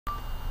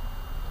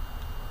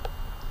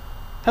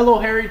Hello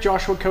Harry,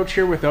 Joshua Coach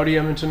here with Audi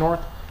Edmonton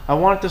North. I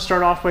wanted to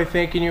start off by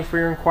thanking you for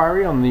your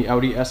inquiry on the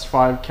Audi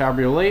S5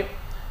 Cabriolet.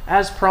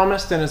 As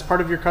promised and as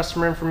part of your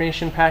customer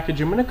information package,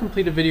 I'm going to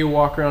complete a video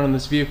walk around on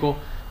this vehicle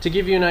to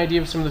give you an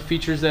idea of some of the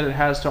features that it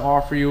has to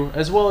offer you,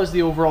 as well as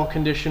the overall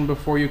condition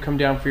before you come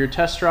down for your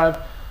test drive.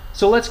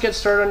 So let's get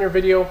started on your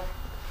video.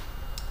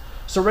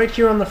 So right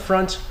here on the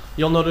front,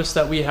 you'll notice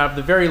that we have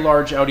the very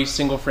large Audi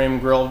single frame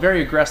grille,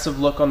 very aggressive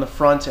look on the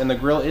front, and the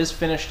grille is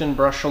finished in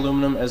brushed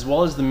aluminum, as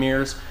well as the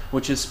mirrors,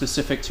 which is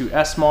specific to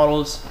S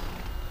models.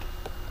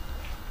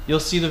 You'll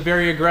see the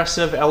very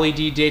aggressive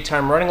LED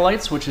daytime running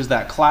lights, which is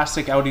that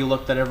classic Audi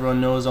look that everyone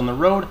knows on the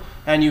road,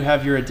 and you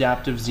have your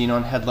adaptive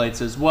xenon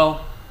headlights as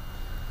well.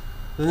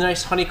 The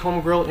nice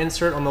honeycomb grille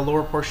insert on the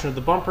lower portion of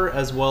the bumper,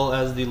 as well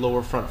as the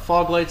lower front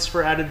fog lights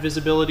for added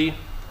visibility.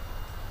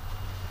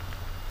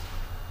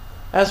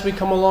 As we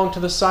come along to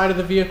the side of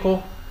the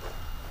vehicle,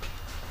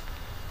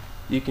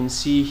 you can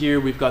see here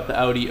we've got the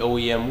Audi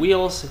OEM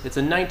wheels. It's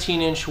a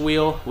 19-inch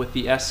wheel with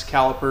the S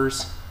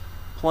calipers.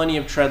 Plenty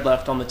of tread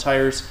left on the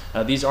tires.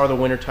 These are the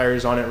winter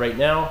tires on it right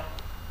now.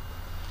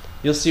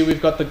 You'll see we've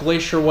got the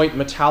glacier white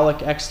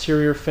metallic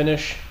exterior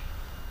finish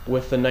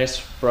with the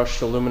nice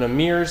brushed aluminum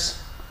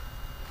mirrors.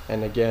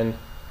 And again,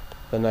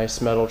 the nice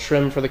metal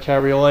trim for the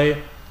Cabriolet.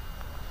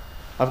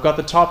 I've got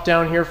the top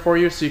down here for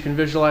you so you can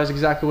visualize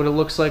exactly what it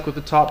looks like with the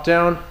top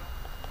down.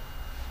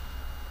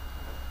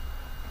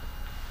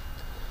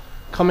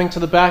 Coming to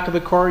the back of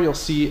the car, you'll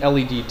see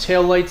LED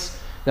taillights.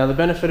 Now the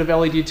benefit of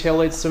LED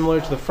taillights,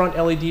 similar to the front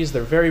LEDs,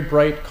 they're very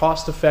bright,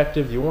 cost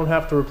effective, you won't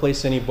have to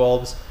replace any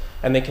bulbs,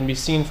 and they can be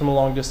seen from a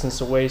long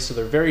distance away, so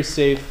they're very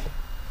safe.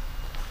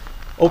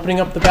 Opening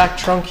up the back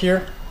trunk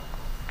here,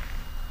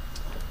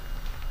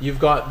 you've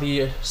got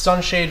the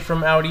sunshade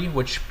from Audi,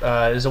 which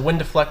is a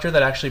wind deflector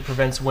that actually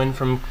prevents wind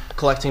from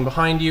collecting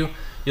behind you.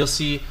 You'll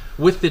see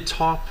with the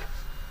top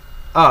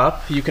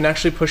up, you can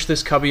actually push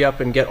this cubby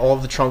up and get all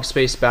of the trunk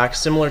space back,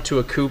 similar to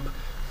a coupe.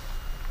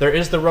 There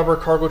is the rubber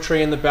cargo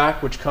tray in the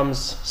back, which comes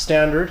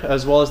standard,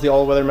 as well as the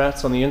all-weather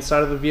mats on the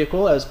inside of the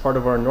vehicle as part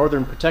of our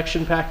Northern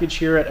Protection package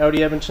here at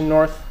Audi Edmonton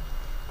North.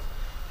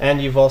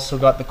 And you've also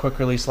got the quick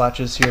release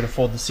latches here to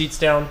fold the seats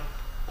down.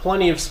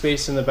 Plenty of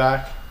space in the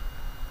back.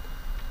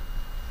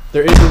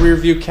 There is a rear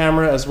view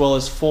camera as well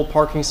as full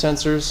parking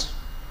sensors.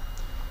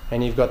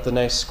 And you've got the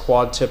nice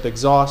quad tip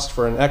exhaust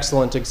for an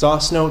excellent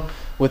exhaust note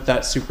with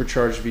that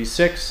supercharged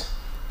V6.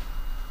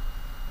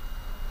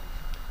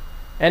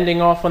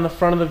 Ending off on the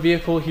front of the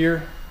vehicle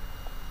here,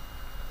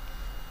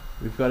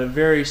 we've got a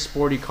very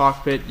sporty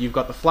cockpit. You've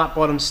got the flat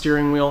bottom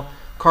steering wheel,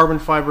 carbon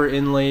fiber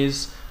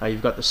inlays,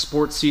 you've got the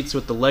sport seats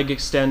with the leg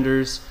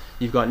extenders,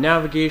 you've got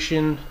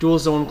navigation, dual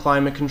zone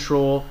climate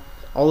control,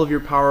 all of your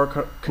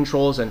power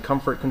controls and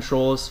comfort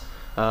controls,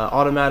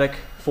 automatic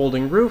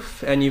folding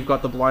roof, and you've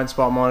got the blind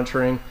spot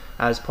monitoring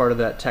as part of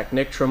that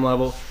Technic trim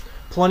level.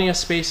 Plenty of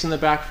space in the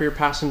back for your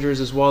passengers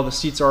as well. The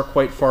seats are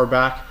quite far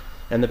back,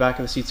 and the back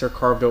of the seats are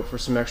carved out for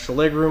some extra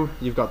legroom.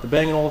 You've got the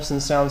Bang & Olufsen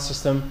sound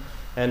system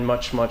and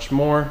much, much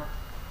more.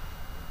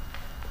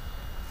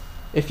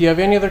 If you have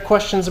any other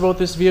questions about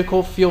this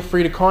vehicle, feel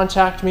free to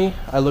contact me.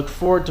 I look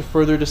forward to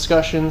further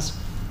discussions.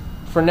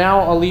 For now,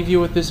 I'll leave you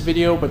with this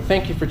video, but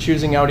thank you for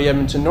choosing Audi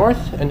Edmonton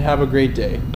North, and have a great day.